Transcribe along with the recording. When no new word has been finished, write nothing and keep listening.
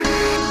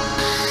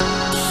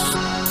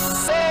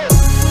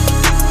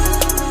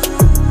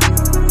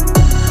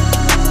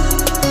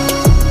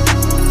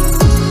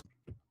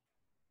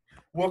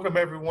Welcome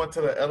everyone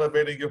to the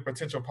Elevating Your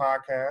Potential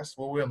podcast,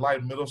 where we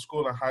enlighten middle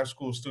school and high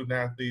school student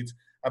athletes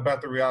about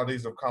the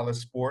realities of college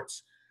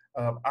sports.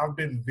 I've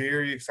been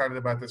very excited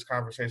about this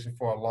conversation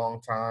for a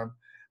long time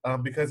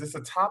because it's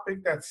a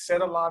topic that's said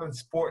a lot in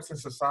sports and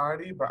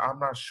society, but I'm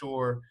not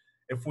sure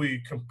if we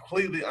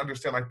completely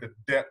understand like the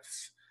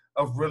depths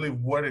of really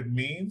what it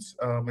means.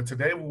 And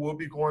today we will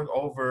be going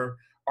over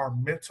our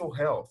mental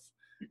health.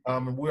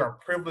 And we are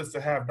privileged to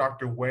have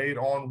Dr. Wade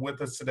on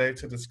with us today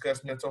to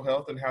discuss mental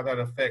health and how that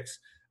affects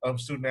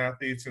student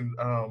athletes and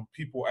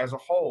people as a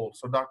whole.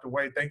 So Dr.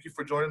 Wade, thank you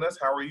for joining us.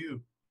 How are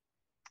you?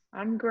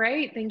 I'm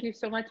great. Thank you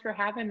so much for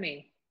having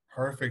me.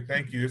 Perfect.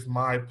 Thank you. It's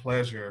my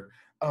pleasure.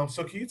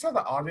 So can you tell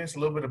the audience a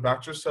little bit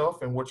about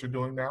yourself and what you're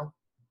doing now?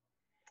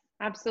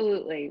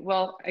 Absolutely.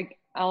 Well,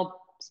 I'll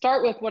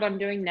start with what I'm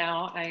doing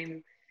now.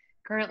 I'm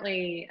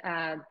currently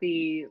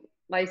the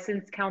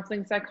licensed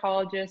counseling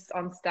psychologist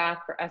on staff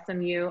for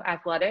SMU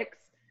Athletics.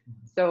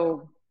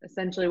 So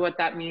essentially what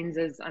that means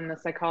is I'm the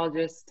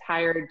psychologist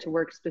hired to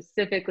work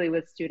specifically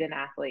with student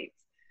athletes.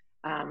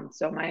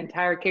 So my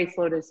entire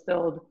caseload is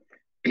filled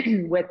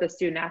with the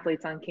student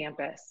athletes on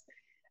campus.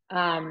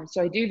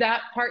 So I do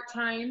that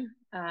part-time,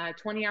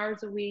 20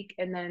 hours a week.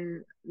 And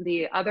then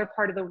the other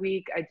part of the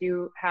week, I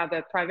do have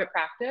a private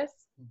practice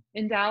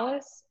in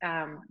Dallas,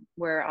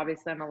 where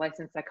obviously I'm a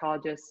licensed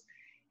psychologist.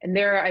 And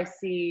there I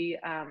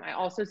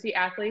also see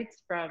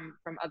athletes from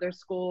other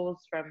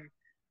schools, from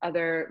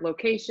other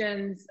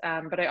locations,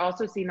 but I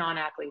also see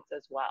non-athletes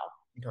as well.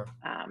 Okay.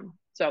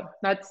 So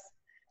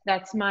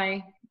that's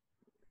my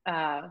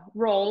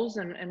roles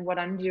and what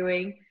I'm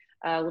doing.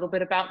 A little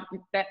bit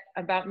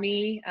about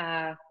me.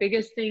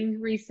 Biggest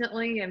thing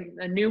recently, I'm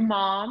a new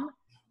mom.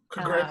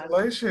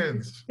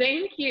 Congratulations.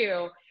 Thank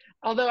you.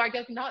 Although I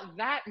guess not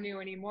that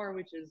new anymore,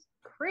 which is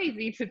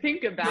crazy to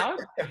think about.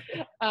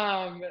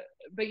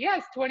 But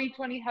yes,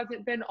 2020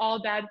 hasn't been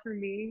all bad for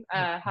me.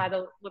 Had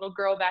a little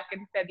girl back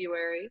in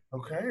February.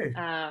 Okay.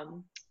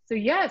 So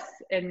yes,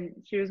 and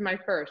she was my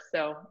first.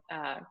 So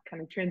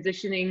kind of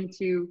transitioning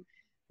to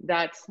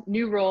that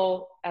new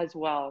role as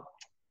well.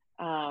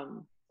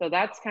 So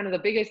that's kind of the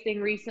biggest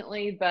thing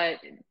recently,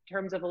 but in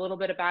terms of a little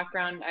bit of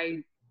background,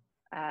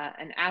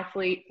 an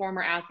athlete,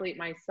 former athlete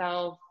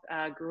myself,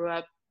 grew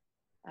up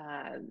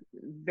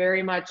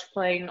very much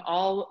playing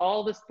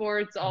all the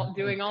sports,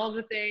 doing all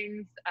the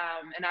things.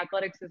 And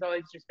athletics has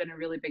always just been a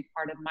really big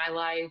part of my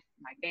life,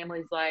 my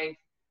family's life.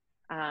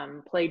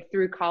 Played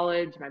through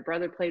college. My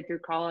brother played through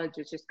college.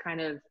 It's just kind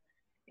of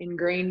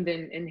ingrained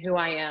in who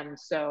I am.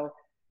 So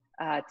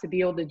to be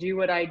able to do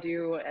what I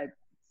do, it's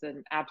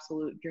an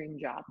absolute dream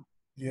job.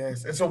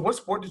 Yes. And so what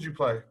sport did you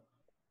play?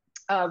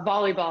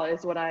 Volleyball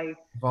is what I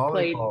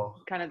played Volleyball.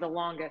 kind of the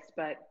longest,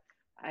 but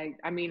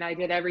I mean, I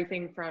did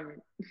everything from,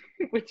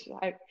 which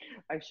I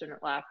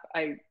shouldn't laugh.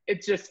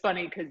 It's just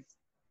funny because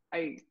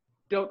I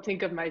don't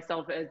think of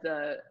myself as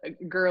a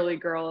girly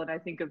girl, and I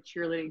think of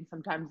cheerleading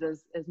sometimes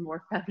as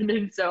more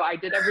feminine. So I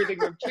did everything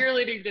from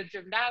cheerleading to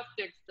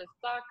gymnastics to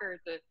soccer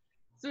to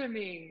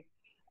swimming,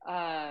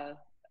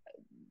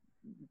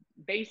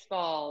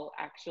 baseball,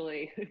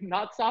 actually,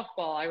 not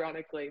softball,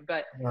 ironically,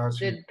 but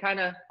did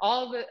kind of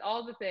all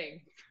the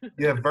things.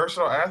 Yeah,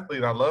 versatile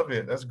athlete. I love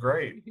it. That's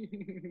great.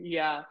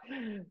 Yeah.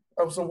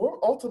 So what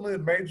ultimately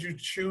made you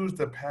choose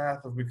the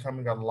path of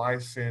becoming a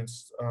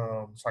licensed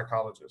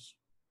psychologist?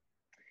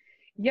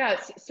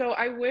 Yes. So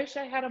I wish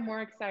I had a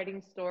more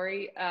exciting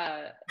story.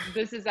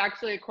 This is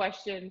actually a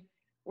question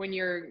when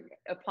you're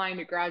applying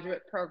to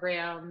graduate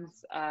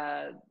programs,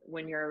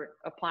 when you're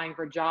applying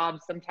for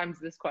jobs, sometimes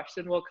this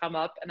question will come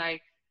up, and I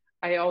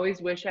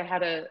always wish I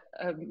had a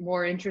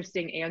more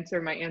interesting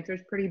answer. My answer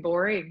is pretty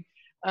boring.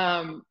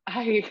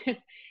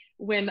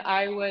 When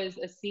I was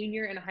a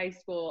senior in high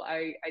school,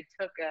 I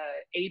took a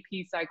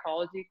AP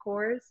psychology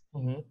course,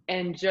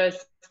 and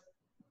just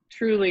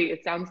truly,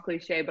 it sounds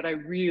cliche, but I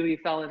really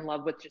fell in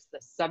love with just the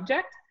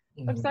subject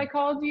of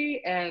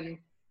psychology and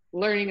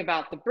learning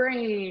about the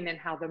brain and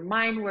how the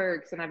mind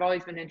works. And I've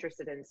always been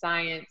interested in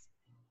science,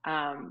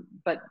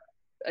 but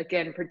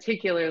again,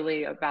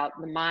 particularly about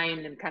the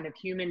mind and kind of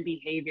human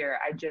behavior.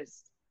 I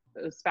just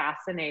was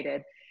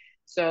fascinated.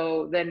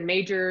 So then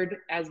majored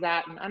as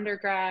that in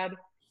undergrad.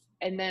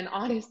 And then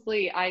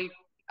honestly, I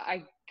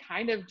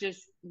kind of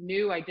just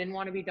knew I didn't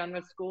want to be done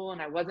with school,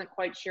 and I wasn't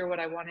quite sure what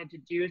I wanted to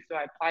do. So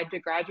I applied to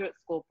graduate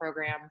school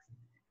programs,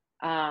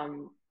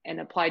 and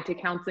applied to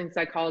counseling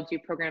psychology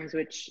programs,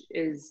 which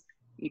is,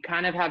 you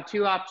kind of have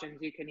two options.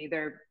 You can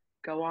either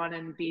go on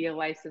and be a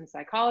licensed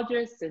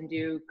psychologist and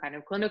do kind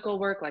of clinical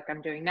work like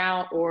I'm doing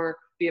now, or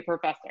be a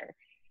professor.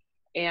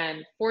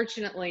 And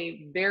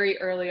fortunately, very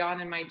early on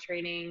in my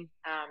training,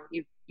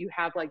 you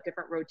have like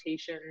different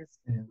rotations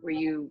where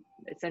you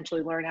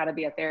essentially learn how to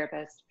be a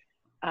therapist.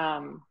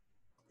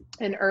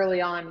 And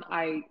early on,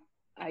 I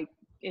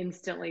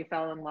instantly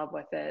fell in love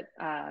with it.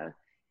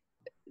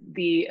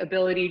 The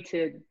ability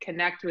to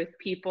connect with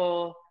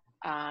people.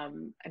 I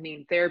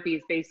mean, therapy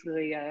is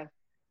basically a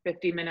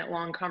 50-minute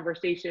long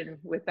conversation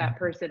with that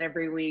person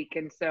every week.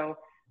 And so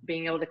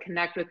being able to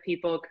connect with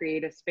people,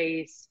 create a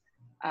space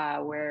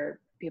where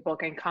people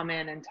can come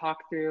in and talk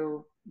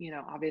through,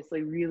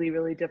 obviously really,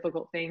 really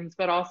difficult things,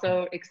 but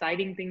also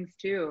exciting things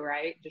too,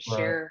 right? Just Right.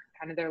 share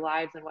kind of their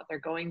lives and what they're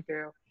going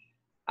through.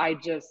 I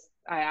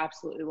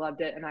absolutely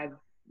loved it. And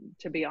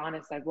to be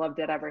honest, I've loved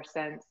it ever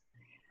since.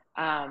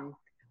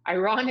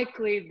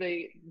 Ironically,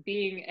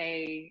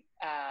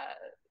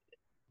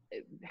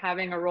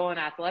 having a role in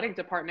athletic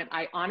department,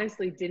 I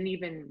honestly didn't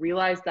even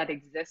realize that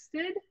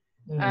existed.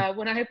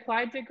 When I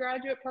applied to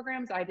graduate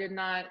programs, I did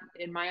not,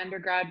 in my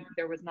undergrad,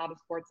 there was not a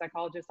sports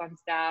psychologist on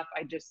staff.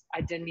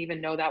 I didn't even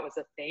know that was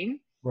a thing.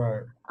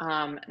 Right.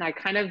 And I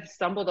kind of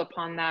stumbled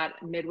upon that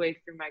midway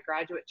through my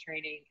graduate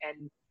training,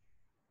 and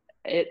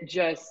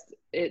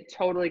it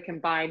totally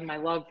combined my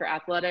love for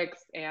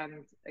athletics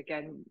and,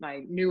 again,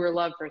 my newer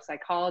love for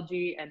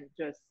psychology. And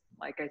just,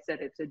 like I said,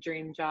 it's a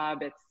dream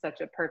job. It's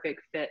such a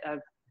perfect fit of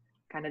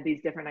kind of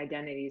these different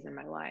identities in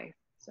my life.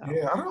 So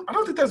yeah, I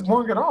don't think that's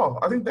boring at all.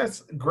 I think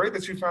that's great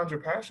that you found your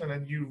passion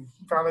and you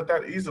found it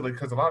that easily,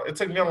 because it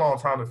took me a long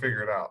time to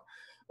figure it out.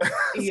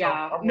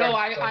 Yeah, no,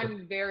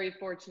 I'm very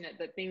fortunate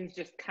that things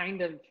just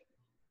kind of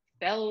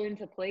fell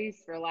into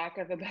place, for lack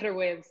of a better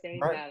way of saying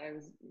Right. that. I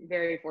was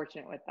very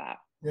fortunate with that.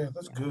 Yeah,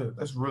 that's good.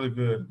 That's really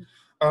good.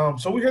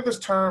 So we hear this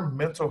term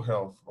mental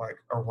health, like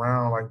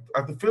around,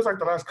 like it feels like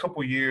the last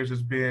couple of years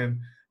has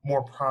been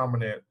more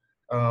prominent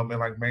in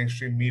like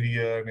mainstream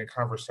media and in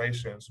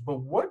conversations. But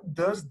what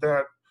does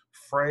that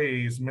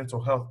phrase mental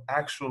health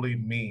actually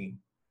mean?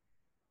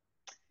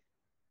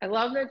 I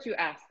love that you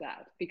asked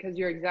that, because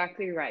you're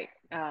exactly right.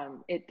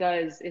 It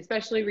does,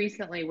 especially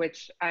recently,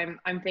 which I'm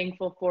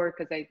thankful for,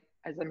 because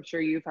as I'm sure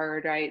you've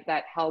heard, right,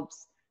 that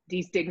helps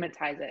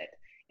destigmatize it.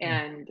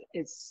 And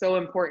it's so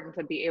important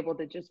to be able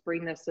to just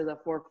bring this to the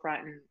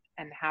forefront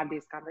and have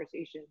these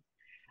conversations.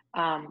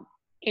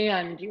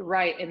 And you're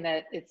right in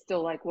that it's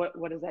still like, what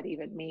does that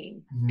even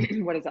mean?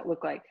 What does that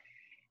look like?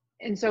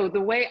 And so the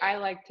way I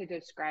like to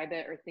describe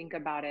it or think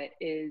about it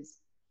is,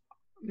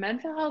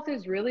 mental health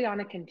is really on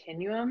a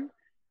continuum,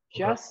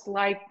 just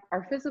like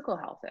our physical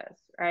health is,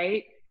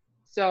 right?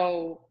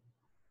 So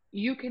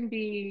you can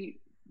be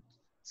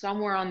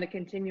somewhere on the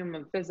continuum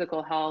of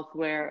physical health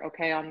where,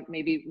 okay, on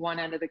maybe one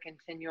end of the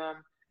continuum,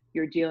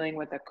 you're dealing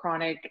with a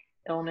chronic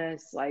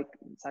illness, like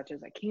such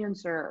as a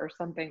cancer or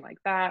something like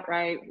that,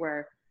 right?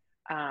 Where,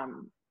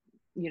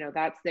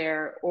 that's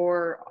there.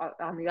 Or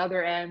on the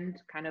other end,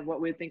 kind of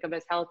what we think of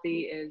as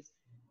healthy is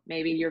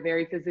maybe you're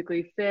very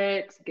physically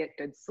fit, get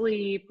good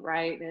sleep,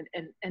 right?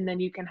 And then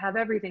you can have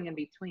everything in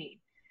between.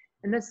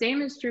 And the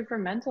same is true for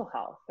mental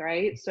health,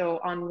 right? So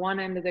on one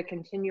end of the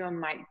continuum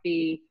might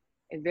be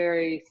a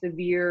very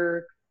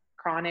severe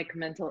chronic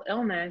mental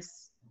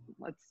illness,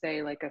 let's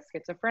say like a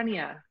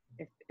schizophrenia,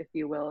 if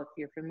you will, if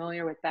you're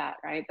familiar with that,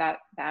 right?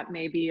 That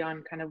may be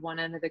on kind of one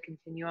end of the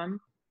continuum.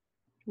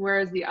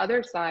 Whereas the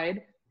other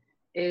side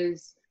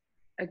is,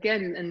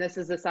 again, and this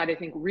is the side I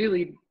think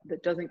really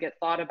that doesn't get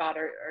thought about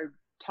or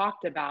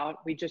talked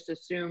about. We just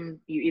assume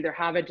you either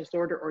have a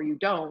disorder or you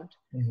don't.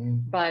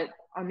 But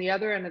on the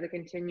other end of the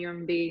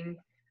continuum, being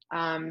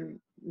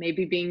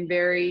maybe being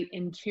very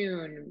in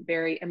tune,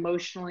 very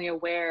emotionally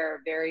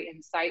aware, very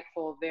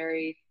insightful,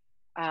 very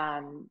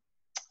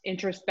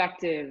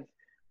introspective,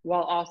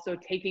 while also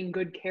taking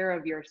good care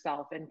of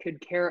yourself and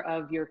good care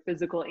of your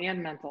physical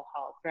and mental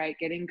health, right?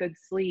 Getting good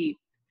sleep,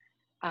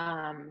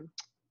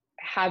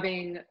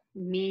 having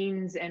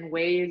means and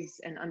ways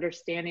and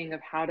understanding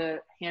of how to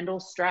handle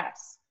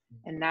stress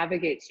and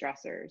navigate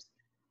stressors,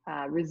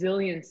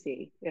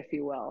 resiliency, if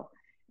you will.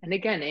 And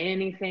again,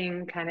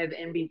 anything kind of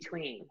in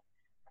between.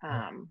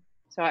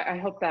 So I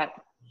hope that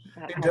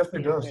it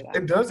definitely does.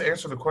 It does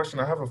answer the question.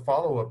 I have a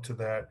follow-up to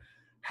that.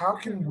 How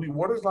can we,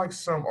 what is like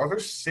are there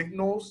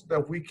signals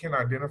that we can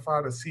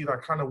identify to see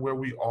like kind of where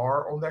we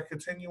are on that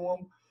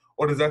continuum?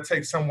 Or does that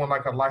take someone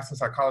like a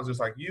licensed psychologist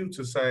like you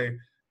to say,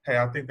 hey,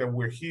 I think that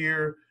we're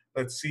here.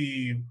 Let's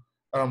see,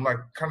 like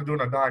kind of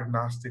doing a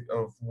diagnostic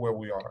of where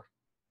we are?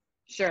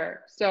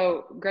 Sure.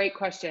 So great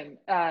question.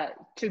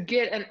 To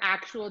get an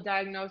actual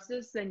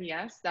diagnosis, then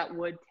yes, that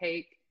would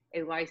take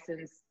a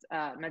licensed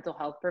mental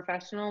health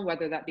professional,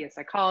 whether that be a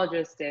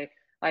psychologist, a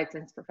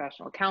licensed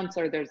professional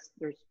counselor. There's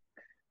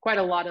quite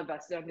a lot of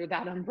us under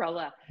that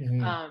umbrella.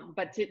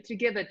 But to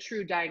give a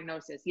true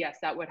diagnosis, yes,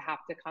 that would have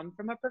to come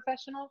from a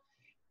professional.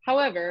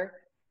 However,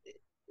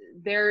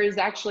 there is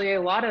actually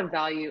a lot of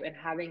value in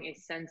having a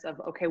sense of,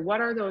 okay, what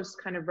are those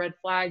kind of red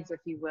flags, if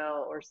you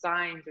will, or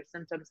signs or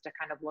symptoms to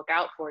kind of look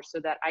out for, so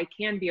that I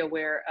can be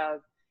aware of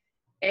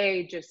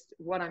A, just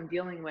what I'm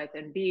dealing with,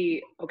 and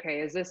B,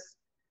 okay, is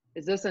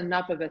this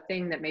enough of a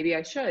thing that maybe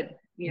I should,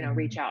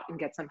 reach out and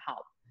get some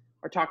help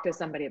or talk to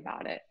somebody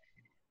about it.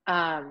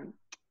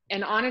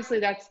 And honestly,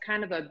 that's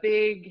kind of a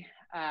big,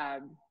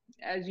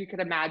 as you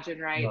could imagine,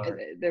 right?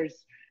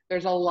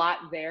 There's a lot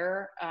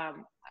there.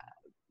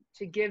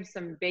 To give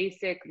some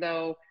basic,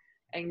 though,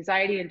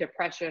 anxiety and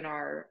depression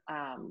are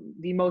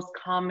the most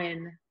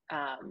common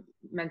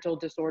mental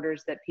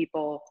disorders that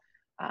people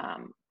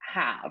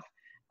have.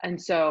 And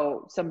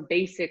so some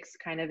basics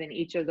kind of in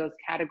each of those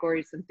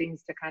categories, some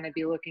things to kind of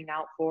be looking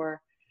out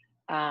for.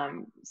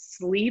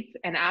 Sleep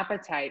and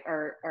appetite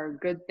are a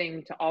good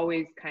thing to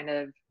always kind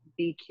of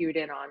be cued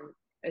in on,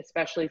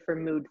 especially for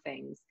mood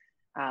things,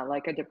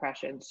 like a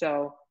depression.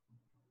 So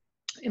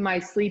am I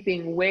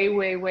sleeping way,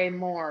 way, way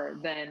more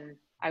than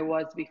I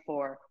was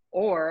before?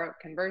 Or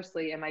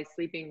conversely, am I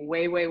sleeping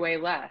way, way, way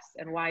less?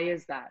 And why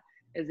is that?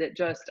 Is it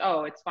just,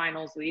 oh, it's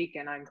finals week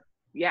and I'm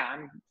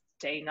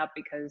staying up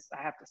because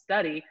I have to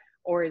study?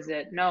 Or is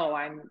it, no,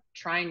 I'm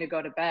trying to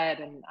go to bed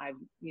and I've,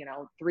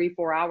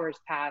 3-4 hours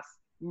pass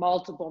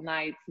multiple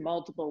nights,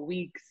 multiple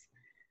weeks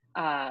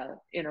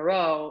in a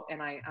row,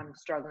 and I'm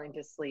struggling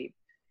to sleep.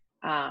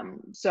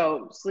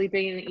 So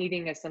sleeping and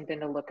eating is something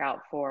to look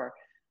out for.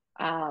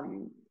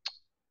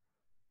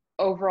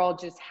 Overall,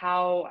 just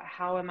how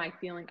am I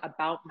feeling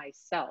about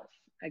myself?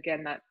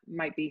 Again, that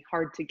might be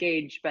hard to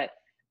gauge, but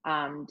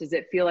does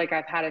it feel like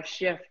I've had a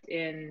shift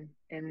in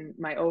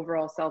my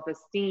overall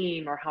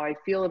self-esteem or how I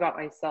feel about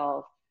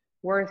myself,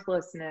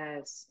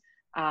 worthlessness?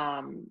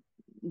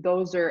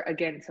 Those are,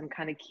 again, some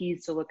kind of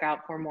keys to look out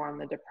for more on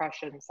the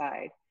depression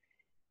side.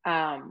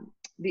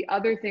 The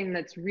other thing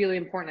that's really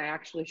important, I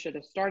actually should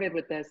have started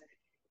with this,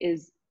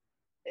 is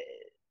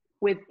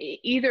with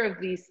either of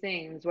these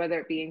things, whether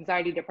it be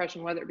anxiety,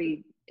 depression, whether it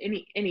be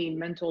any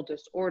mental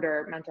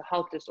disorder, mental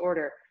health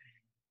disorder,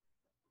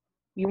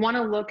 you want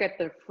to look at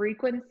the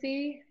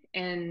frequency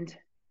and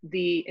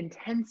the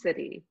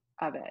intensity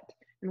of it.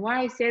 And why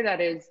I say that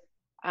is,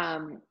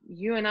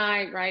 you and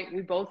I, right,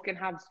 we both can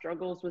have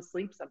struggles with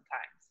sleep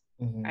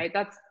sometimes, right?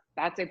 That's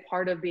a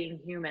part of being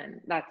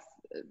human.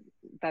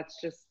 That's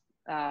just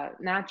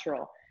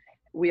natural.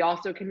 We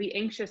also can be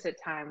anxious at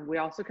times. We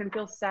also can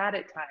feel sad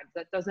at times.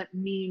 That doesn't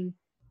mean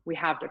we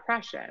have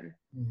depression.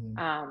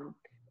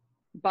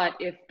 But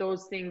if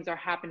those things are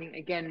happening,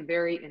 again,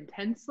 very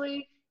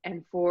intensely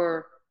and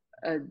for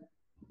a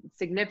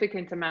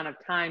significant amount of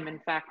time, in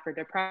fact, for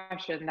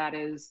depression, that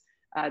is,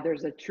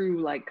 there's a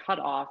true like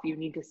cutoff. You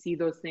need to see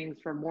those things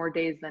for more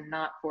days than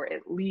not for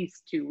at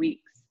least 2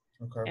 weeks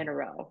in a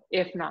row,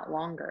 if not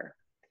longer.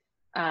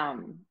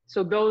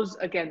 So those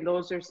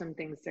are some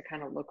things to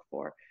kind of look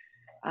for.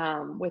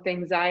 With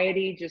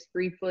anxiety, just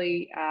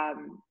briefly,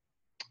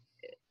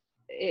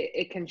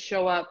 it can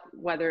show up,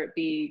 whether it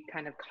be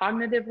kind of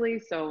cognitively,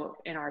 so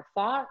in our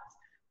thoughts,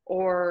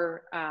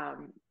 or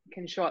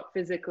can show up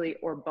physically,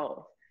 or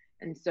both.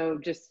 And so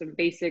just some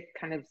basic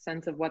kind of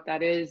sense of what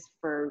that is.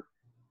 For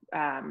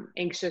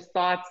anxious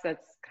thoughts,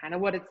 that's kind of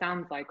what it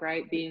sounds like,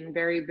 right? Being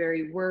very,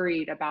 very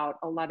worried about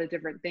a lot of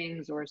different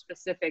things or a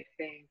specific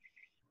thing,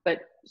 but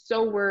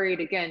so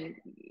worried, again,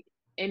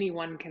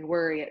 anyone can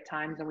worry at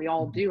times, and we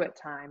all do at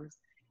times,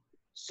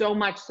 so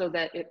much so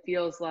that it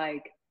feels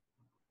like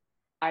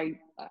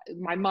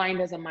my mind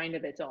has a mind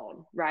of its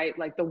own, right?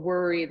 Like the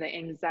worry, the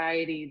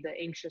anxiety, the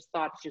anxious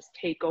thoughts just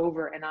take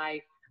over, and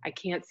I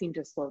can't seem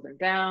to slow them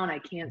down. I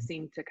can't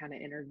seem to kind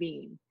of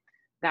intervene.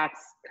 That's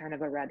kind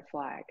of a red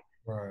flag.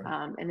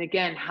 Right. And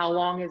again, how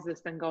long has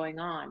this been going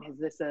on? Is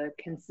this a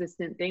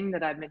consistent thing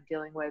that I've been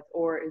dealing with,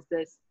 or is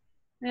this,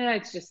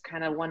 it's just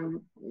kind of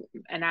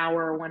an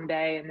hour one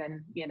day, and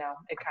then, it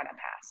kind of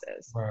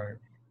passes. Right.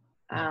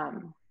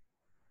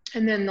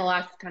 And then the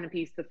last kind of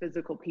piece, the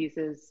physical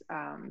pieces,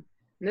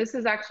 this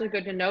is actually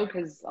good to know,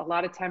 because a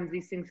lot of times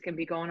these things can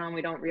be going on,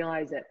 we don't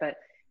realize it, but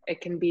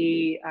it can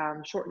be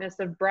shortness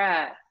of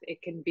breath.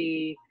 It can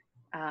be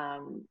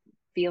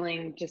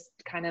feeling just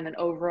kind of an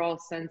overall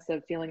sense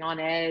of feeling on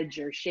edge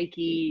or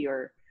shaky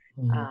or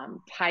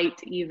tight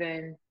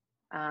even.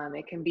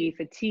 It can be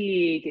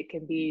fatigue. It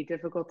can be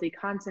difficulty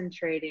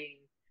concentrating.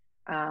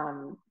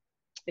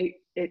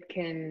 It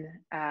can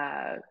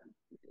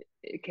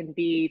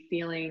be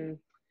feeling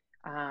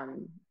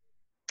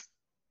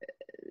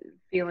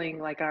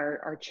like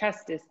our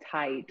chest is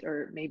tight,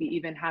 or maybe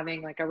even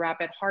having like a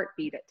rapid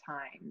heartbeat at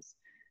times,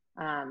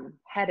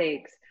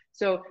 headaches.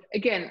 So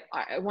again,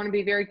 I want to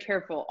be very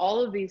careful. All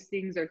of these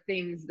things are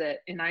things that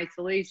in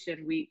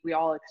isolation, we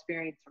all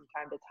experience from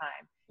time to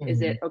time.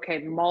 Is it, okay,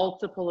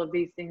 multiple of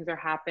these things are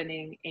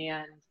happening,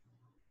 and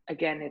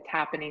again, it's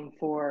happening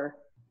for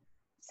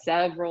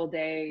several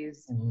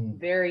days,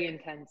 very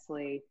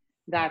intensely.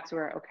 That's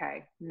where,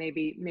 okay,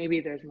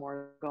 maybe there's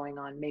more going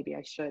on. Maybe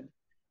I should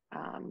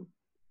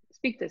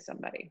speak to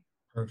somebody.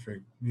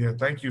 Perfect. Yeah,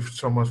 thank you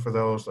so much for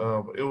those.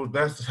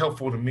 That's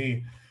helpful to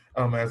me,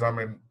 as I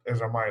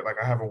might, like,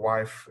 I have a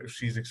wife, if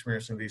she's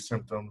experiencing these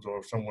symptoms, or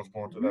if someone's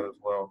going through that as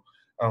well.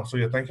 So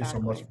yeah, thank you so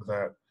much for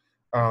that.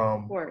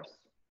 Of course.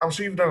 I'm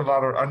sure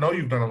I know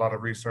you've done a lot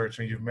of research,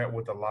 and you've met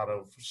with a lot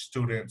of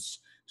student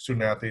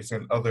athletes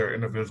and other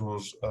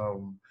individuals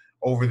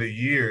over the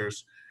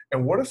years.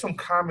 And what are some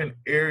common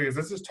areas?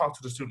 Let's just talk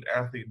to the student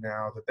athlete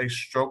now that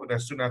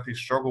student athletes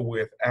struggle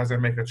with as they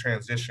make a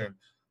transition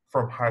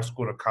from high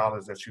school to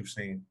college that you've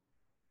seen.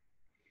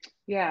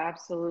 Yeah,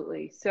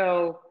 absolutely.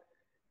 So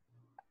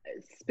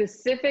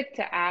specific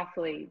to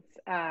athletes,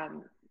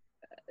 and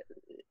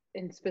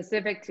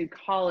specific to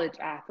college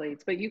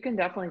athletes, but you can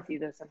definitely see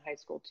this in high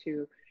school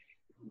too.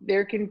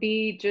 There can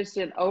be just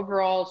an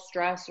overall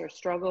stress or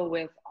struggle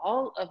with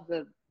all of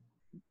the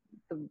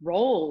the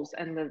roles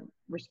and the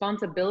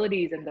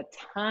responsibilities and the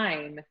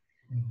time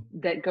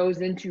that goes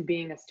into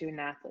being a student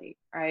athlete,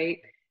 right?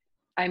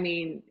 I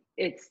mean,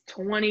 it's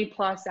 20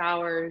 plus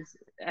hours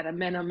at a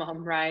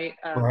minimum, right?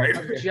 Of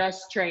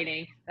just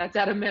training. That's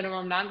at a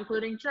minimum, not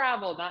including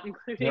travel, not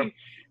including,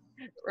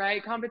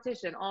 right,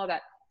 competition, all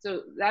that.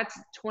 So that's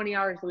 20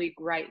 hours a week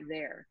right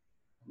there.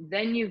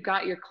 Then you've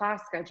got your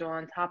class schedule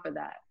on top of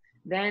that.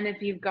 Then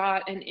if you've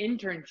got an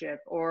internship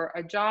or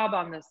a job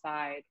on the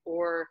side,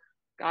 or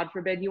God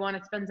forbid you want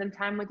to spend some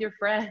time with your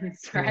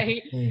friends,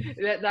 right?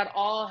 That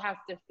all has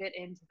to fit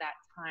into that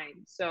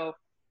time. So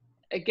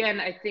again,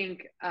 I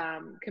think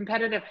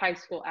competitive high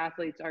school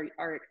athletes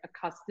are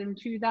accustomed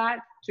to that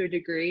to a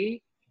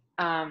degree.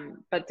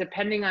 But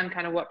depending on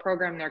kind of what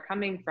program they're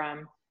coming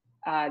from,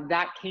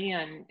 that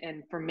can,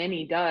 and for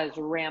many does,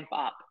 ramp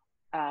up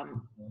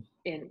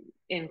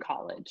in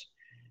college.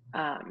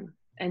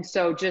 And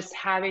so just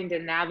having to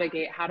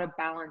navigate how to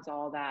balance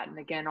all that. And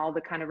again, all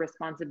the kind of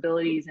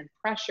responsibilities and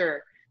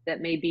pressure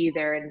that may be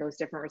there in those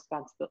different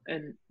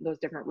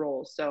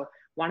roles. So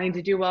wanting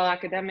to do well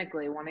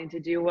academically, wanting to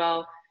do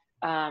well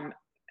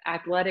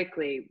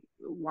athletically,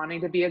 wanting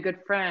to be a good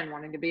friend,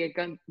 wanting to be a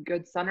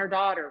good son or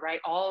daughter,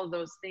 right? All of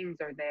those things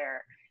are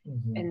there.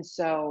 And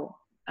so,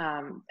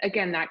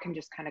 again, that can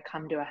just kind of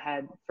come to a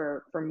head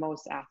for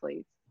most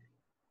athletes.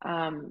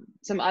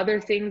 Some other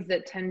things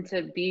that tend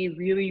to be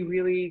really,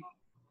 really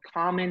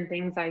common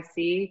things I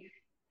see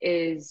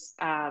is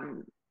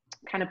kind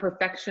of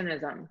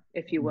perfectionism,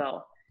 if you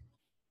will.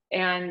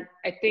 And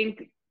I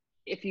think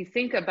if you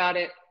think about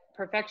it,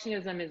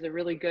 perfectionism is a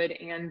really good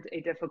and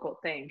a difficult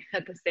thing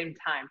at the same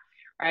time,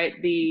 right?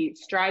 The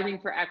striving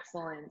for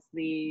excellence,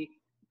 the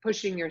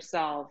pushing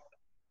yourself,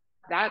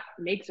 that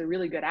makes a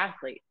really good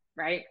athlete,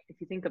 right? If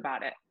you think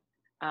about it.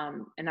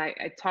 And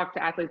I talk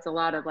to athletes a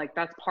lot of like,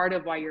 that's part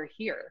of why you're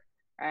here,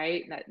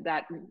 right?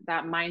 That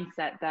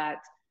mindset that,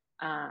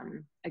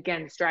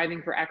 again,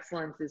 striving for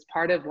excellence is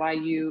part of why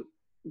you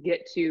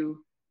get to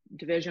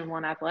Division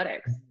I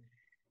athletics.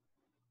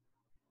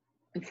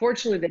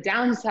 Unfortunately, the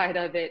downside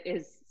of it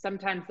is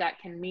sometimes that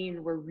can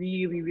mean we're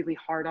really, really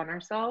hard on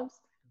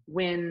ourselves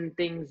when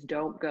things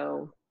don't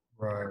go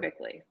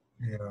perfectly.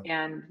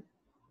 And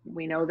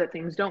we know that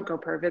things don't go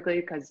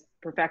perfectly because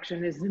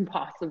perfection is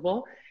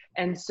impossible.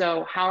 And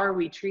so how are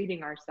we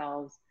treating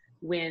ourselves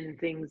when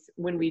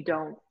we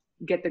don't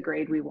get the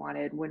grade we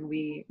wanted, when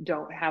we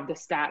don't have the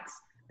stats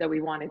that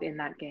we wanted in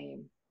that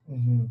game?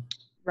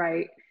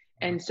 Right.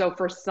 And so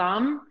for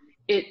some,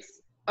 it's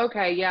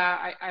okay,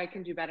 yeah, I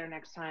can do better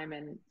next time,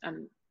 and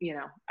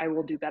I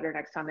will do better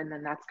next time, and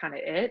then that's kind of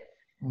it.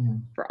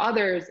 For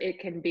others, it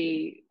can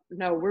be,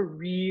 no, we're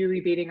really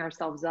beating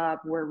ourselves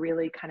up, we're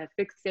really kind of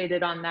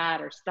fixated on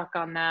that or stuck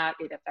on that.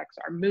 It affects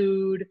our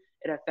mood,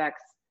 it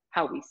affects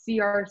how we see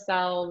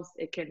ourselves.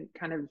 It can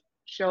kind of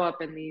show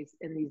up in these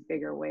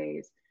bigger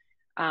ways.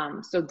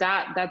 So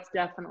that's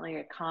definitely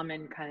a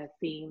common kind of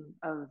theme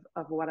of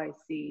what I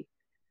see.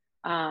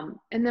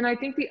 And then I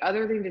think the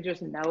other thing to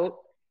just note,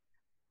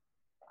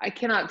 I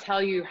cannot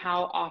tell you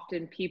how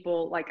often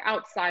people, like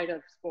outside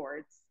of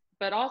sports,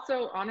 but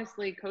also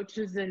honestly,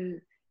 coaches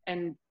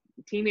and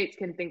teammates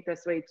can think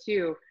this way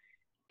too,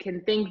 can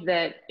think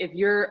that if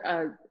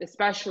you're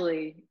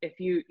especially if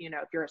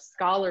you're a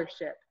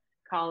scholarship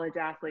college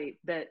athlete,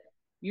 that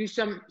you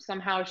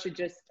somehow should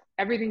just,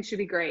 everything should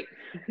be great.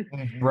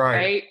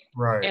 Right.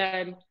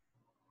 And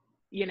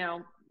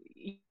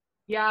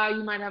yeah,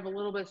 you might have a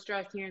little bit of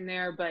stress here and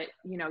there, but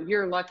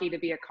you're lucky to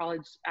be a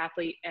college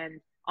athlete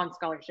and on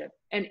scholarship.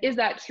 And is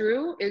that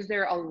true? Is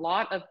there a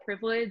lot of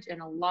privilege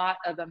and a lot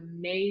of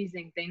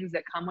amazing things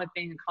that come with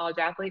being a college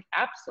athlete?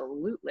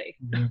 Absolutely.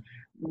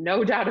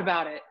 No doubt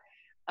about it.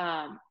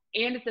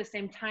 And at the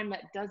same time,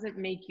 that doesn't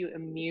make you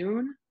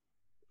immune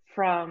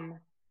from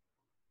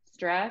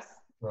stress,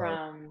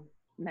 from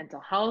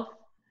mental health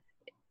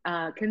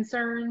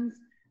concerns,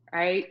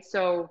 right?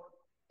 So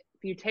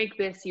if you take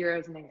this year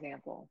as an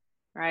example,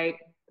 right?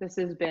 This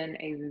has been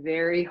a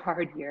very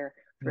hard year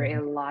for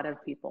a lot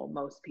of people,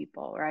 most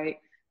people, right?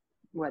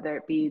 Whether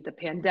it be the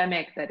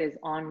pandemic that is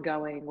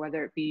ongoing,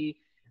 whether it be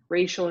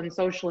racial and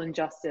social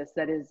injustice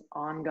that is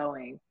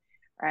ongoing,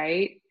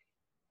 right?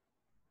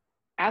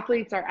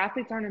 Athletes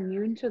aren't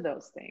immune to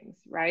those things,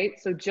 right?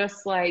 So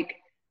just like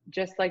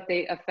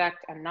they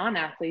affect a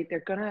non-athlete,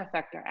 they're going to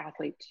affect our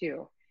athlete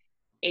too.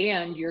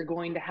 And you're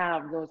going to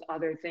have those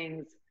other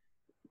things,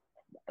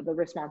 the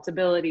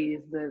responsibilities,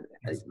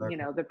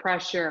 the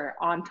pressure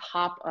on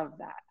top of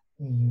that.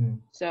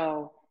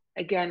 So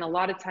again, a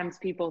lot of times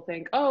people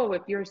think, oh,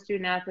 if you're a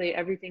student athlete,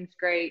 everything's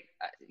great,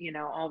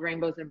 all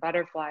rainbows and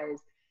butterflies.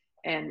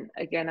 And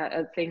again,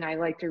 a thing I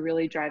like to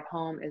really drive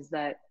home is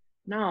that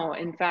no,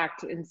 in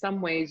fact, in some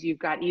ways, you've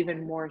got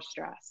even more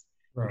stress.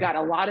 You've got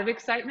a lot of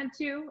excitement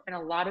too, and a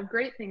lot of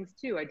great things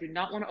too. I do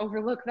not want to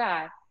overlook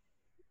that.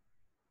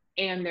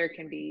 And there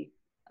can be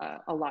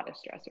a lot of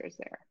stressors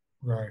there.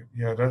 Right.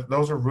 Yeah,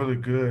 those are really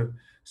good.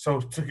 So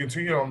to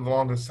continue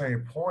along the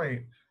same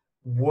point,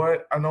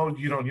 what I know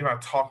you're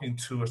not talking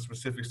to a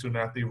specific student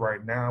athlete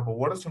right now, but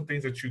what are some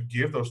things that you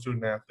give those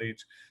student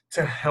athletes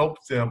to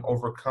help them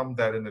overcome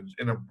that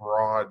in a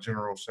broad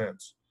general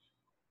sense?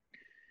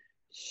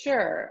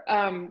 Sure.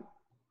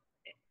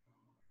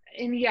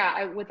 And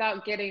yeah,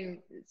 without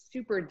getting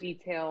super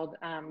detailed,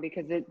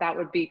 because that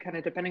would be kind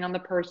of depending on the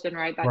person,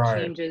 right? That Right.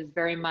 changes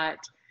very much.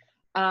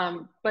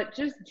 But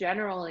just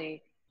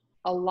generally,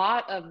 a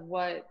lot of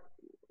what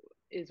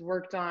is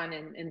worked on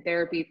in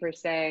therapy per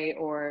se,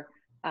 or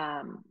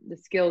the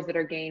skills that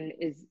are gained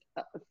is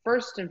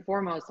first and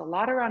foremost a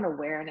lot around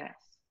awareness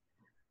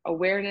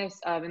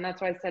of, and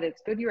that's why I said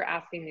it's good you're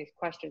asking these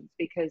questions,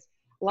 because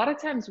a lot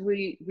of times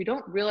we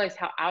don't realize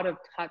how out of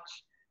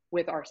touch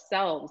with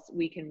ourselves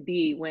we can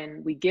be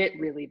when we get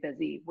really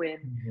busy, when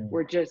Mhm.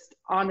 we're just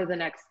on to the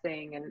next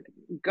thing and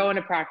going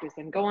to practice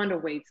and going to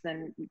weights,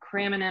 then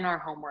cramming in our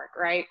homework,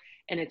 right?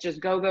 And it's just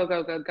go go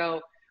go go go.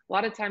 A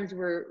lot of times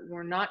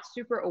we're not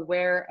super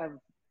aware of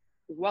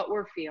what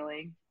we're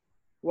feeling,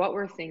 what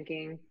we're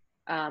thinking,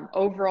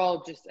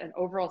 overall, just an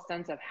overall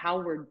sense of how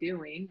we're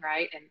doing,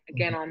 right? And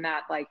again, Mhm. on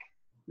that like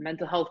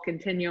mental health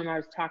continuum I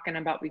was talking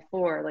about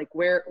before, like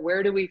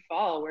where do we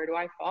fall? Where do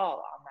I fall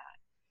on that?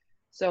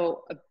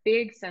 So a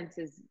big sense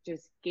is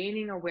just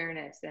gaining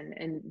awareness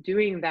and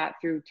doing that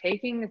through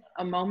taking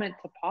a moment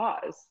to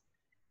pause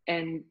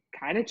and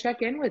kind of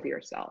check in with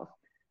yourself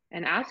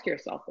and ask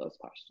yourself those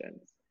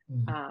questions.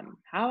 Mhm.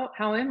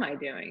 How am I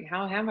doing?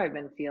 How have I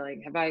been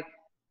feeling? Have I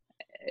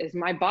is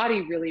my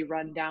body really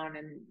run down?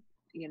 And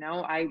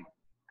I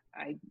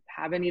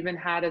haven't even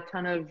had a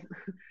ton of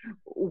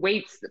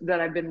weights that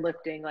I've been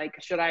lifting.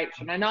 Like, should I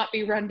not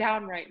be run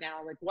down right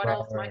now? Like, what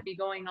else Right. might be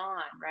going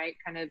on? Right?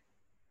 Kind of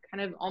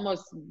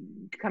almost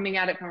coming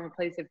at it from a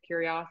place of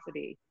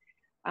curiosity.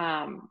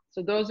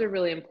 So those are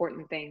really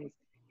important things.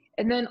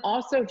 And then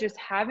also just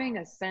having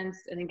a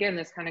sense, and again,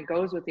 this kind of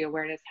goes with the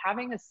awareness,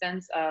 having a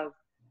sense of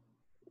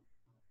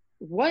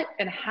what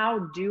and how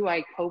do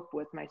I cope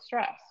with my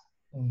stress?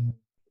 Mhm.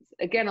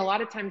 Again, a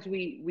lot of times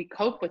we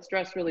cope with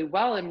stress really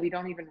well and we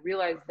don't even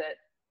realize that,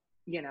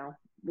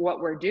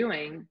 what we're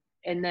doing.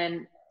 And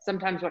then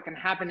sometimes what can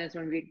happen is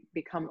when we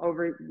become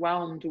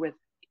overwhelmed with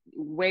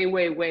way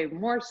way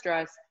more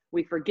stress,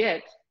 we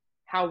forget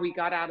how we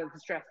got out of the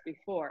stress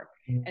before.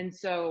 Mhm. And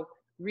so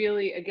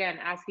really, again,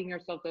 asking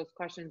yourself those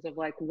questions of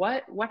like,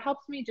 what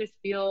helps me just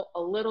feel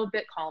a little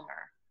bit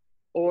calmer,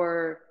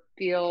 or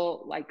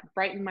feel like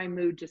brighten my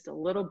mood just a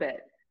little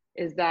bit.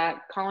 Is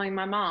that calling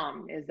my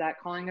mom? Is that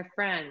calling a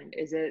friend?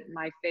 Is it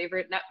my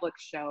favorite Netflix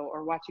show,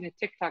 or watching a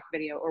TikTok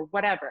video, or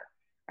whatever,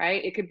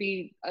 right? It could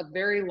be a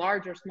very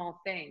large or small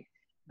thing,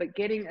 but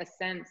getting a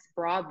sense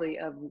broadly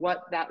of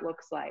what that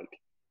looks like.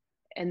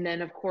 And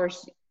then, of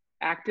course,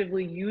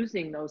 actively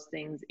using those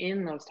things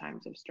in those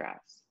times of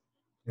stress.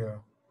 Yeah.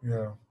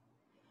 Yeah.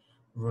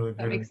 Really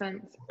That good. makes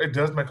sense. It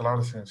does make a lot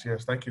of sense.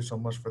 Yes. Thank you so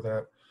much for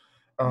that.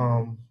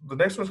 Mhm. The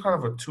next one's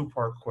kind of a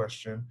two-part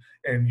question,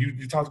 and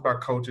you talked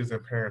about coaches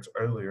and parents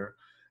earlier.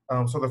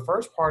 So the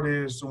first part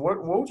is,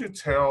 what would you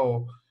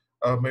tell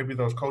maybe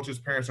those coaches,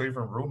 parents, or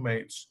even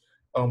roommates,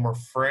 or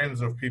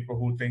friends of people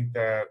who think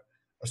that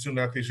a student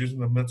athlete is using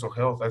the mental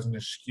health as an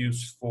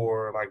excuse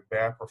for like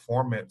bad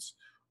performance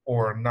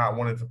or not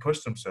wanting to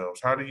push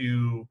themselves? How do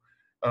you,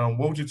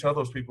 what would you tell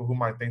those people who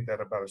might think that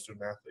about a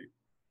student athlete?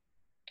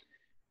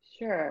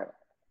 Sure.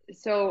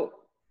 So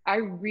I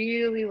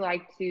really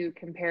like to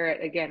compare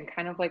it again,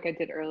 kind of like I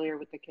did earlier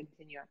with the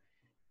continuum,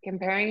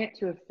 comparing it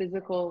to a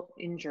physical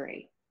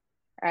injury,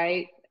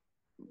 right?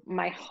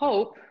 My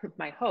hope,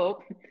 my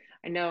hope,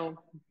 I know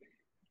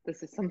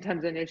this is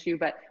sometimes an issue,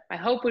 but my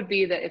hope would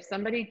be that if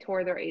somebody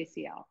tore their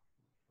ACL,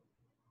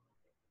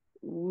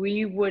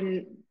 we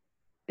wouldn't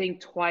think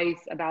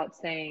twice about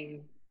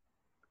saying,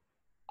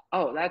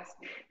 oh,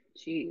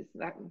 geez,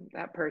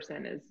 that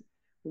person is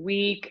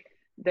weak.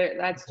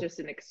 That's just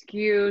an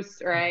excuse,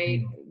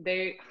 right?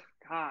 Mhm.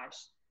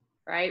 Gosh,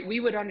 right? We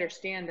would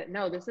understand that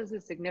no, this is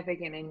a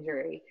significant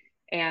injury,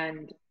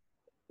 and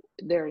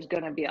there's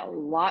going to be a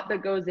lot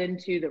that goes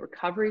into the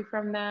recovery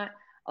from that,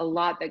 a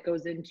lot that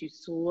goes into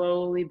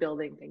slowly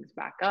building things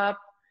back up,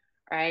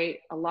 right?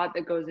 A lot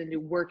that goes into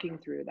working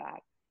through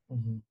that.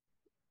 Mhm.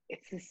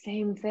 It's the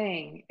same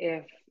thing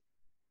if,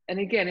 and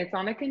again, it's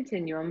on a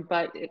continuum,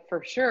 but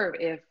for sure,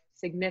 if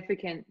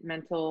significant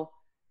mental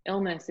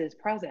illness is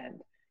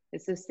present,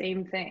 it's the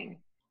same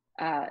thing.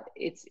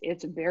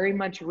 It's very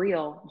much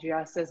real,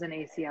 just as an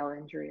ACL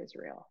injury is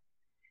real,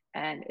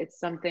 and it's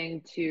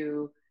something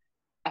to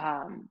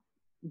um,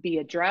 be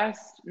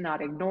addressed,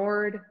 not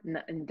ignored,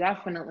 and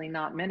definitely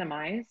not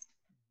minimized,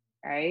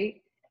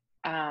 right?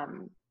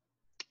 Um,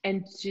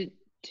 and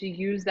to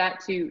use that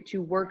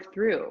to work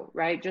through,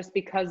 right? Just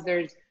because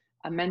there's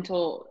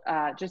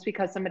just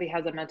because somebody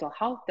has a mental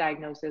health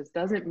diagnosis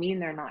doesn't mean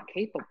they're not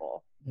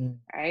capable, Mhm.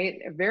 right?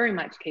 They're very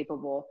much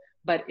capable,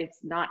 but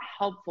it's not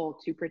helpful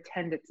to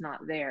pretend it's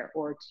not there,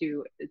 or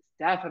to, it's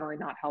definitely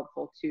not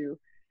helpful to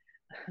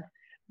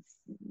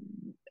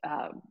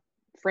uh,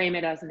 frame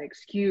it as an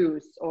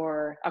excuse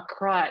or a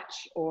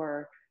crutch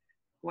or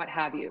what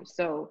have you.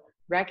 So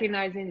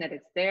recognizing that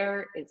it's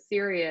there, it's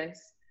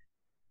serious,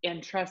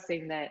 and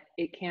trusting that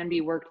it can be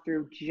worked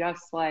through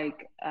just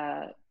like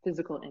a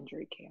physical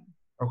injury can.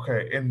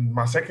 Okay, and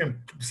my second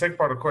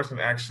part of the question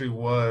actually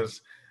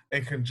was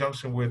in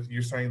conjunction with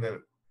you saying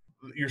that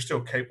you're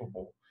still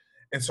capable.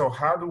 And so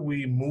how do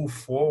we move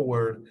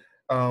forward,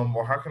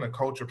 or how can a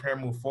coach or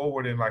parent move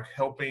forward in like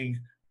helping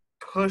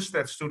push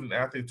that student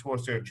athlete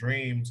towards their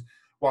dreams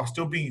while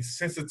still being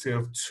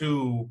sensitive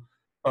to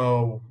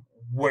uh,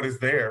 what is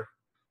there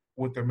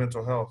with their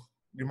mental health?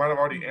 You might have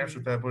already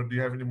answered that, but do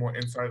you have any more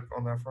insight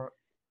on that front?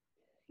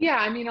 Yeah,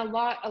 I mean, a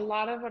lot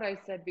of what I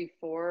said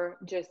before,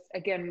 just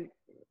again,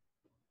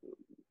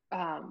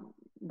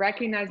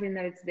 recognizing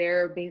that it's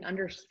there, being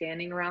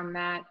understanding around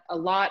that. A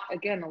lot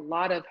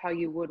of how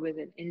you would with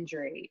an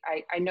injury.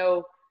 I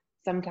know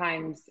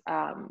sometimes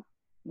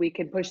we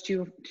can push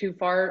too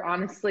far,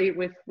 honestly,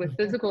 with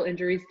physical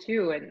injuries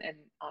too, and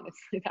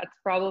honestly, that's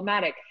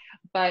problematic.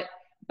 But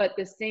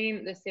the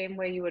same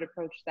way you would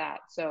approach that.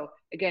 So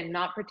again,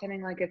 not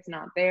pretending like it's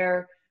not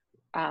there,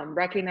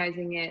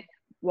 recognizing it,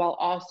 while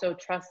also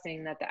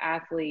trusting that the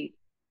athlete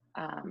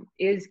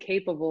is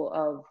capable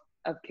of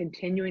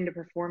continuing to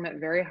perform at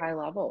very high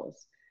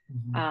levels.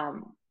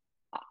 Mm-hmm.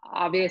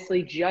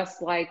 Obviously,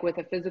 just like with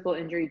a physical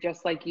injury,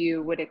 just like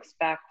you would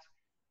expect,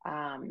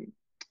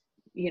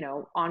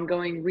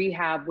 ongoing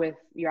rehab with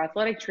your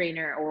athletic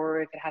trainer,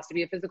 or if it has to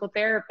be a physical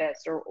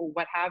therapist or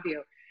what have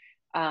you.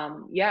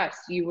 Yes,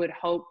 you would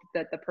hope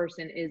that the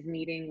person is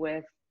meeting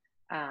with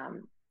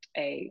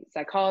a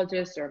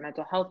psychologist or a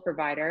mental health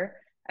provider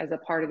as a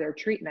part of their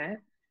treatment.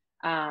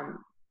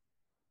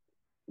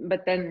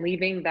 But then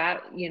leaving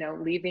that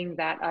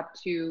up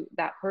to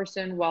that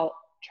person, while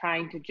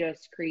trying to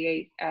just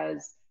create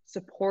as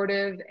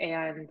supportive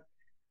and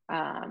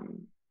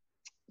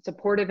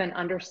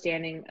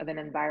understanding of an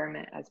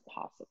environment as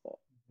possible.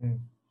 Mm,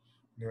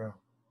 yeah,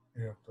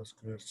 yeah, that's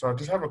good. So I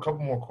just have a couple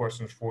more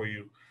questions for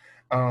you.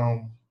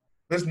 Um,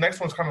 this next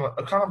one's kind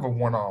of a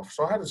one-off.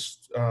 So I had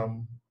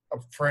a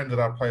friend that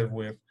I played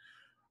with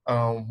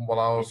while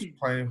I was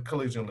playing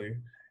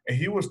collegiately, and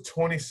he was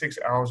 26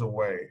 hours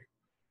away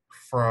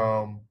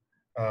from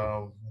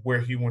where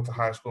he went to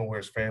high school and where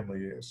his family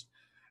is.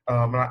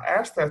 And I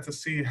asked that to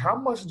see how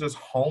much does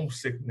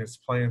homesickness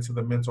play into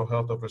the mental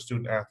health of a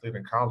student athlete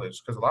in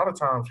college? Because a lot of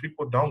times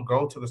people don't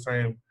go to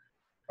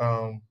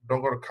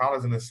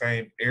college in the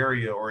same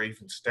area or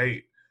even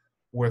state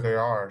where they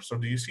are. So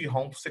do you see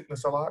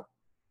homesickness a lot?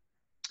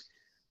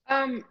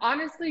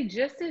 Honestly,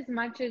 just as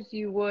much as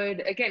you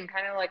would, again,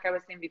 kind of like I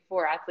was saying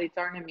before, athletes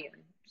aren't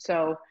immune.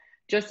 So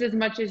just as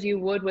much as you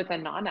would with a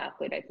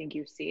non-athlete, I think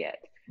you see it.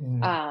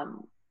 Mm,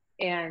 Um,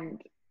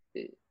 and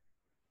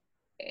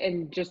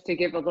and just to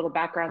give a little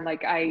background,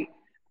 like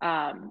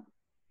um,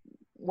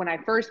 when I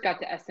first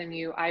got to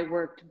SMU, I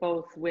worked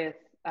both with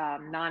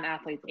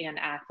non-athletes and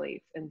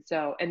athletes.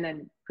 And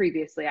then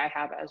previously I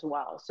have as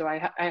well. So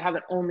I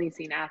haven't only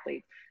seen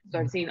athletes. So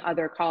I've mm, seen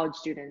other college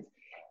students.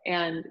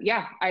 And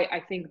yeah,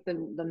 I think the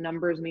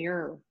numbers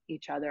mirror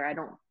each other. I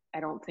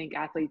don't think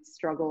athletes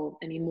struggle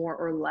any more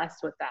or less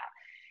with that.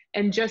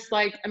 And just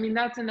like, I mean,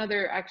 that's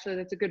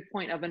a good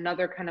point of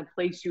another kind of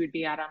place you would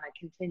be at on a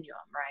continuum,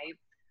 right?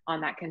 On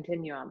that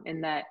continuum,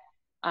 in that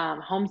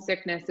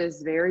homesickness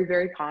is very,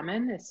 very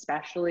common,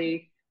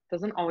 especially,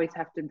 doesn't always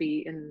have to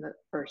be in the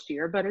first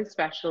year, but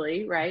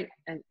especially, right,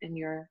 in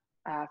your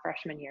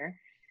freshman year.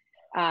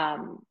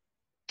 Um,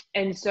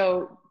 and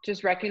so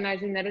just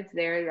recognizing that it's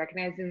there,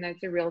 recognizing that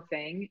it's a real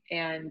thing,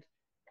 and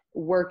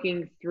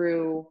working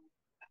through,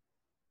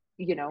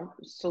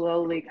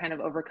 slowly kind of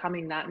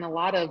overcoming that. And a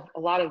lot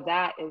of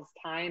that is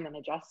time and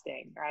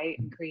adjusting, right,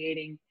 and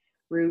creating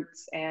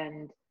roots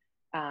and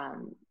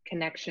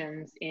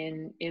connections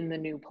in the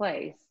new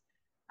place.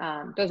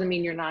 Doesn't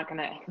mean you're not going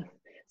to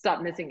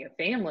stop missing your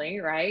family,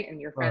 right, and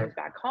your right. friends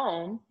back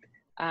home.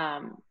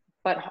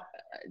 But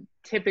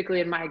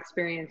typically, in my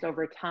experience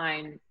over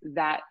time,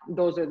 that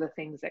those are the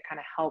things that kind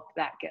of help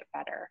that get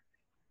better.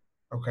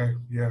 Okay.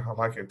 Yeah, I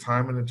like it.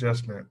 Time and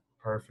adjustment.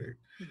 Perfect.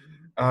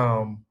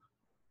 Mm-hmm.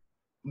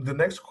 The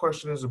next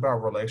question is about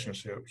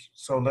relationships.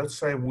 So let's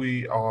say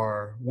we're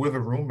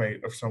the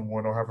roommate of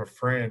someone or have a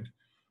friend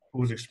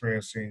who's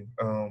experiencing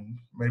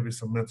maybe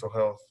some mental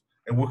health,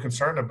 and we're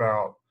concerned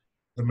about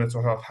the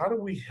mental health. How do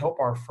we help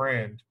our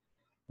friend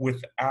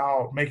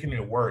without making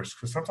it worse?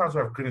 Because sometimes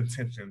we have good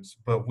intentions,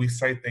 but we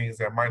say things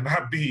that might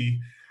not be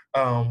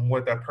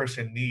what that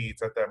person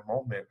needs at that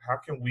moment. How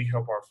can we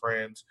help our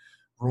friends,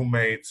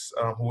 roommates,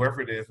 whoever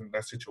it is in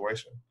that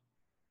situation?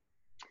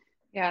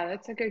 Yeah,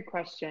 that's a good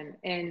question.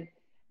 And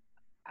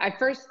I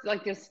first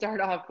like to start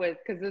off with,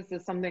 because this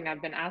is something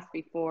I've been asked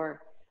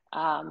before.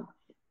 Um,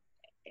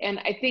 and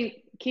I think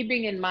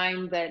keeping in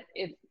mind that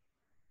if,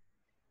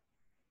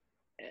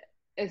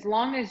 as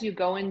long as you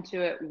go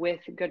into it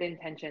with good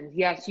intentions,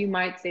 yes, you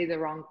might say the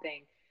wrong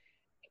thing.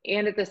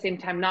 And at the same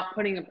time, not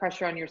putting a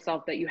pressure on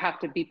yourself that you have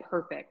to be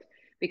perfect.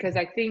 Because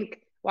I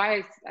think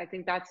I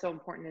think that's so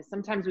important is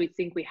sometimes we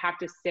think we have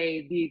to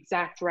say the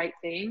exact right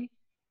thing.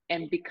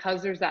 And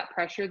because there's that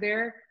pressure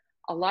there,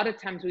 a lot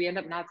of times we end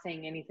up not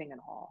saying anything at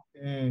all.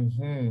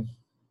 Mm-hmm.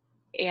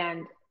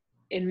 And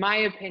in my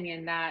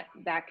opinion, that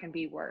can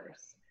be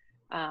worse.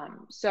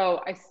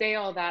 So I say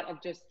all that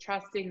of just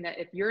trusting that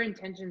if your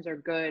intentions are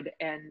good,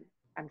 and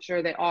I'm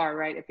sure they are,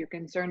 right? If you're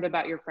concerned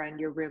about your friend,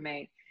 your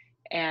roommate,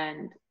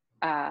 and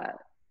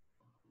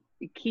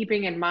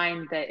keeping in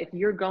mind that if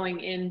you're going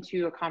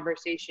into a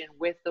conversation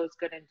with those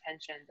good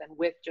intentions and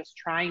with just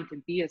trying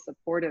to be a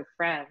supportive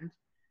friend,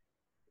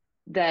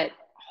 that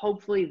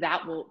hopefully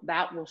that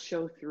will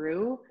show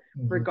through,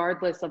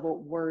 regardless of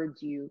what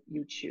words you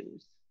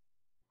choose.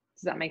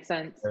 Does that make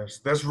sense? Yes,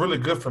 that's really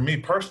good for me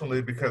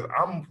personally, because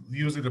I'm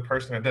usually the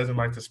person that doesn't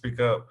like to speak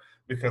up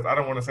because I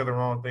don't want to say the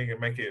wrong thing and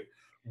make it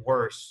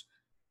worse.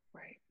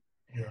 Right.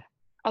 Yeah.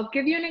 I'll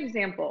give you an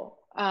example.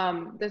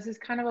 This is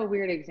kind of a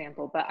weird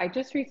example, but I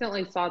just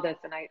recently saw this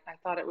and I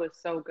thought it was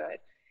so good.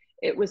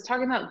 It was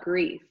talking about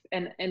grief,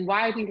 and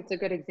why I think it's a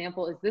good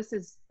example is this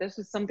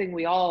is something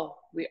we all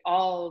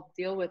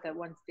deal with at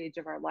one stage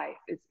of our life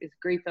is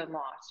grief and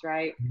loss,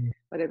 right? Mm-hmm.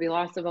 Whether it be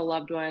loss of a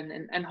loved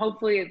one, and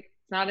hopefully it's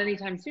not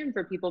anytime soon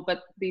for people,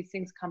 but these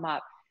things come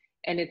up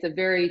and it's a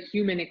very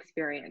human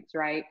experience,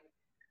 right?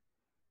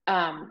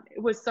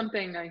 It was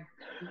something, I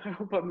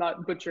hope I'm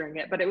not butchering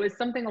it, but it was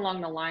something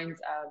along the lines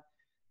of,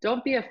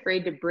 don't be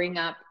afraid to bring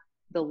up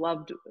the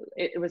loved,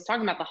 it was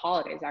talking about the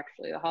holidays,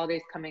 actually, the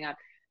holidays coming up,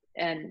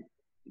 and,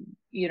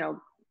 you know,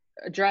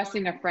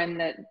 addressing a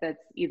friend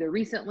that's either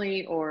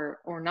recently or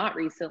not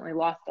recently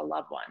lost a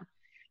loved one.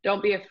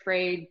 Don't be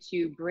afraid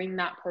to bring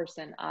that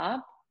person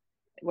up,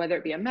 whether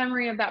it be a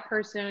memory of that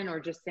person or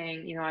just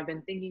saying, you know, I've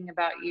been thinking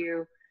about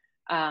you,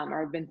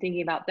 or I've been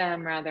thinking about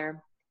them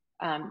rather.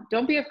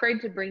 Don't be afraid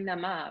to bring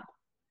them up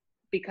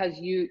because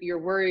you're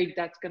worried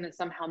that's going to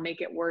somehow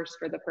make it worse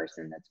for the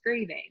person that's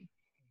grieving.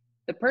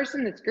 The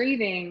person that's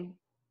grieving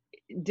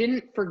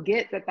didn't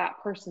forget that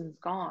person's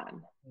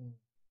gone,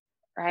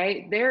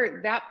 right?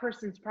 That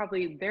person's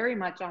probably very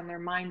much on their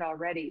mind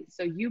already.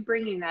 So you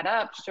bringing that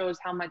up shows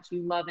how much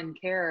you love and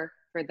care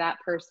for that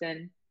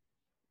person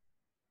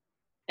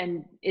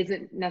and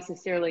isn't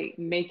necessarily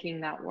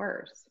making that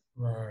worse.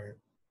 Right.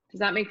 Does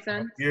that make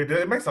sense? Yeah,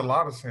 it makes a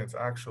lot of sense,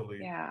 actually.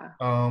 Yeah.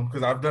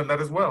 Because I've done that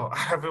as well. I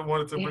haven't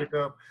wanted to bring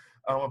up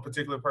a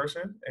particular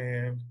person,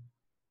 and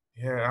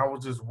yeah, I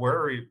was just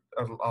worried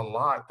a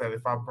lot that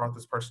if I brought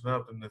this person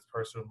up, then this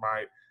person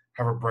might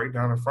have a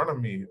breakdown in front of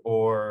me,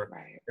 or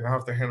and I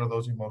have to handle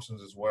those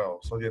emotions as well.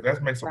 So yeah,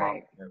 that makes a lot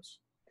of sense.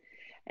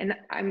 And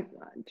I'm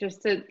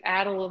just to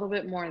add a little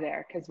bit more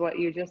there, because what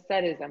you just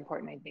said is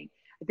important.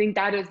 I think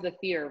that is the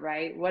fear,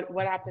 right?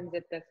 What happens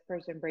if this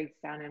person breaks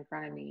down in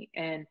front of me?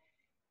 And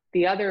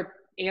the other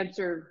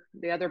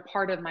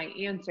part of my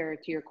answer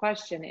to your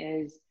question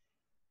is,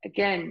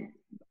 again,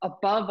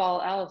 above all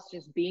else,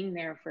 just being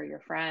there for your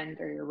friend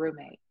or your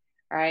roommate,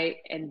 right?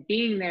 And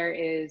being there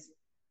is,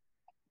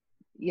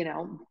 you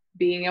know,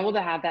 being able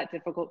to have that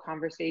difficult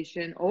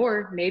conversation,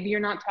 or maybe you're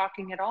not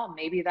talking at all.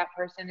 Maybe that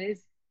person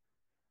is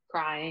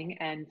crying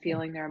and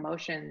feeling their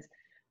emotions,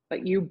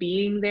 but you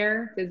being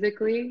there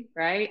physically,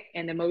 right,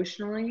 and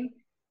emotionally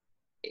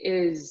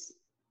is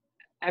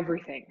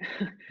everything.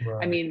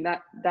 Right. I mean,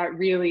 that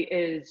really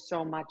is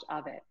so much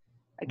of it.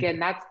 Again,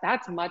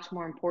 that's much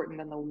more important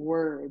than the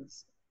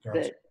words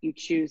that you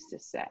choose to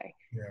say.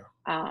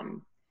 Yeah.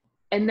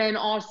 And then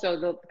also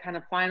the kind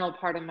of final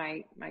part of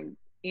my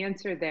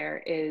answer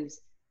there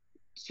is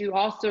to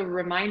also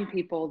remind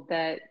people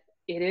that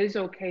it is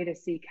okay to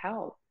seek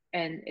help,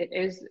 and it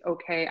is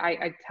okay.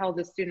 I tell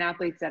the student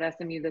athletes at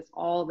SMU this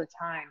all the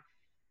time.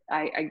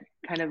 I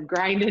kind of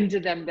grind into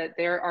them that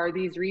there are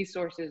these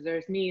resources.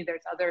 There's me,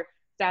 there's other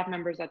staff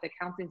members at the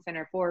counseling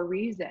center for a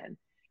reason.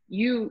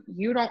 You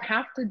don't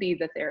have to be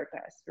the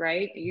therapist,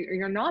 right?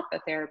 You're not the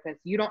therapist.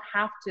 You don't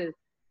have to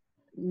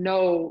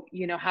know,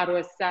 you know, how to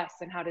assess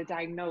and how to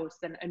diagnose,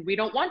 and we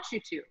don't want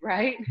you to,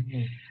 right?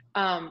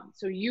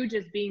 So you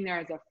just being there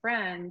as a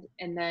friend,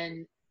 and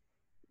then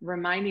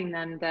reminding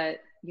them that,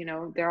 you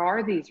know, there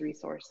are these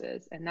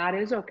resources and that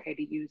is okay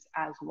to use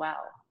as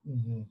well.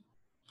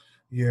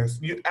 Yes,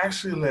 you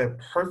actually led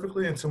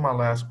perfectly into my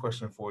last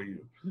question for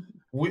you.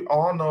 We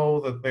all know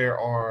that there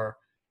are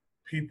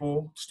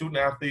people, student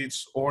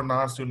athletes or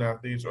non-student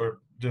athletes,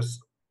 or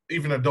just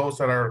even adults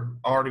that are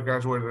already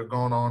graduated or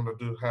gone on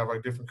to have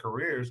like different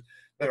careers,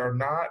 that are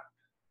not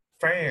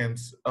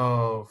fans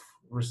of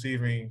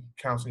receiving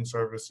counseling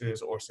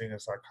services or seeing a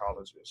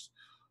psychologist.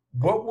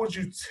 What would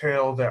you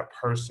tell that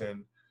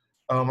person?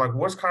 Like,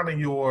 what's kind of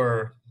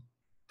your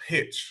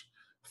pitch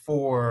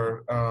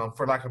for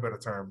lack of a better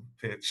term,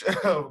 pitch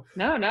No.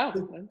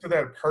 to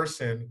that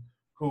person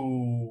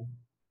who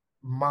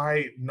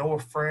might know a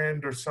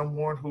friend or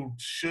someone who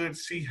should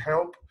seek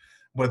help,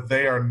 but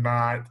they are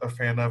not a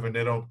fan of, and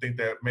they don't think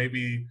that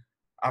maybe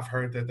I've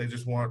heard that they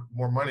just want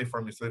more money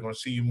from you, so they're going to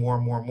see you more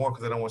and more and more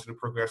because they don't want you to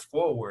progress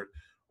forward,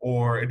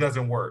 or it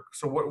doesn't work.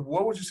 So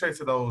what would you say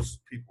to those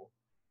people?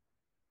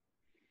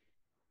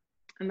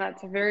 And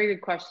that's a very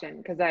good question,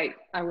 because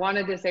I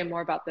wanted to say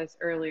more about this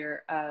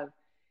earlier,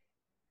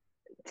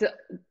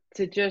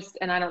 to just,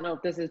 and I don't know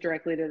if this is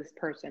directly to this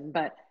person,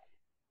 but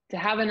to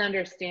have an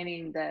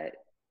understanding that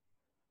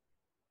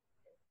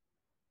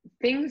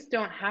things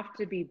don't have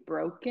to be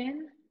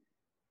broken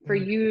for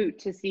you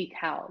to seek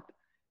help.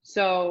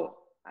 So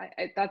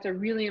that's a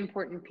really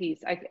important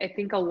piece. I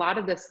think a lot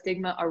of the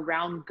stigma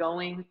around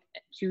going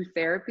to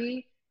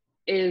therapy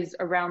is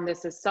around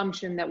this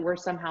assumption that we're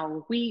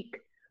somehow weak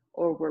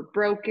or we're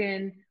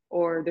broken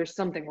or there's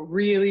something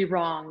really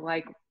wrong.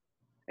 Like,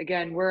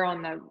 again, we're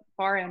on the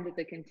far end of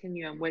the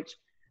continuum, which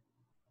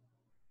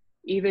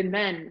even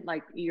then,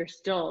 like, you're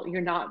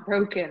not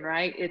broken,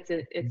 right?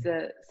 It's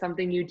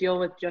something you deal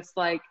with, just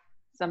like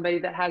somebody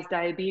that has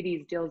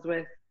diabetes deals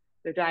with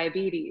their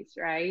diabetes,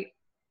 right?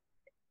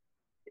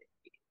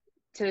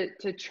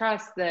 To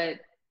trust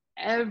that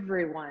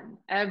everyone,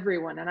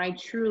 and I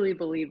truly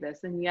believe this,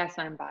 and yes,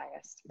 I'm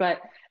biased,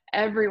 but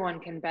everyone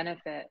can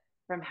benefit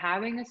from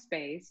having a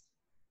space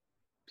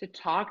to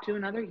talk to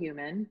another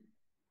human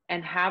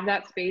and have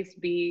that space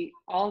be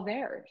all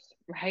theirs,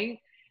 right?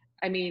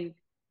 I mean,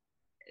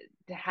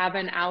 to have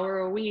an hour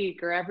a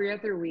week or every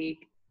other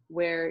week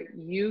where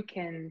you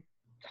can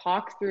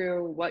talk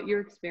through what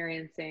you're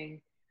experiencing,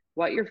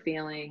 what you're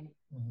feeling,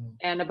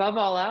 and above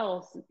all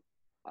else,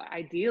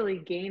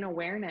 ideally gain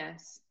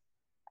awareness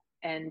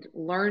and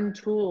learn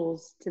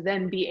tools to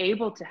then be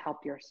able to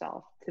help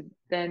yourself,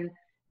 to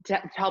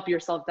help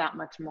yourself that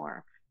much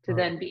more, to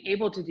then be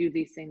able to do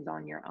these things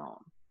on your own.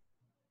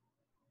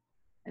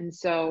 And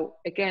so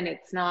again,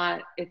 it's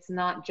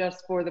not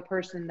just for the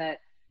person that,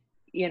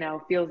 you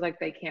know, feels like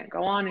they can't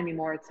go on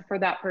anymore. It's for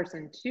that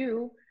person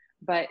too,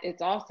 but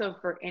it's also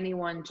for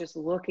anyone just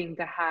looking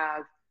to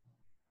have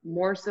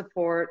more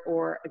support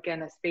or,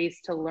 again, a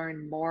space to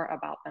learn more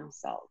about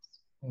themselves.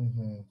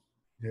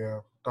 Yeah,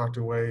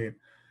 Dr. Wade,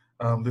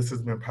 this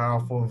has been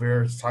powerful and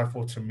very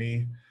insightful to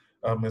me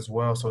as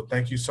well. So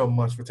thank you so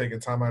much for taking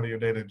time out of your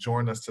day to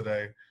join us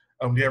today.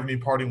 Do you have any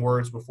parting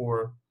words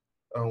before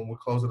we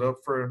close it up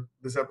for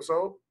this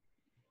episode?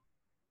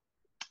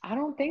 I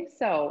don't think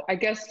so. I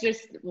guess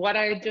just what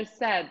I just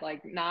said,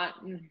 like not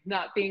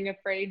being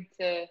afraid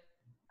to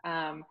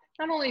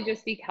not only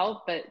just seek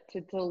help, but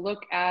to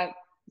look at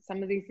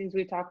some of these things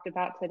we talked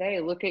about today.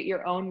 Look at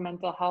your own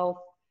mental health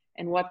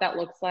and what that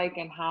looks like,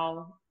 and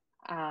how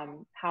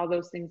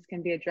those things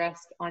can be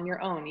addressed on your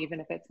own,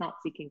 even if it's not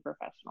seeking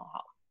professional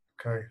help.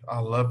 Okay, I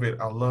love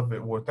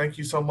it. Well, thank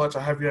you so much.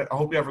 I hope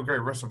you have a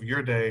great rest of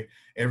your day.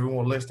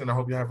 Everyone listening, I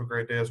hope you have a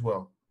great day as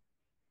well.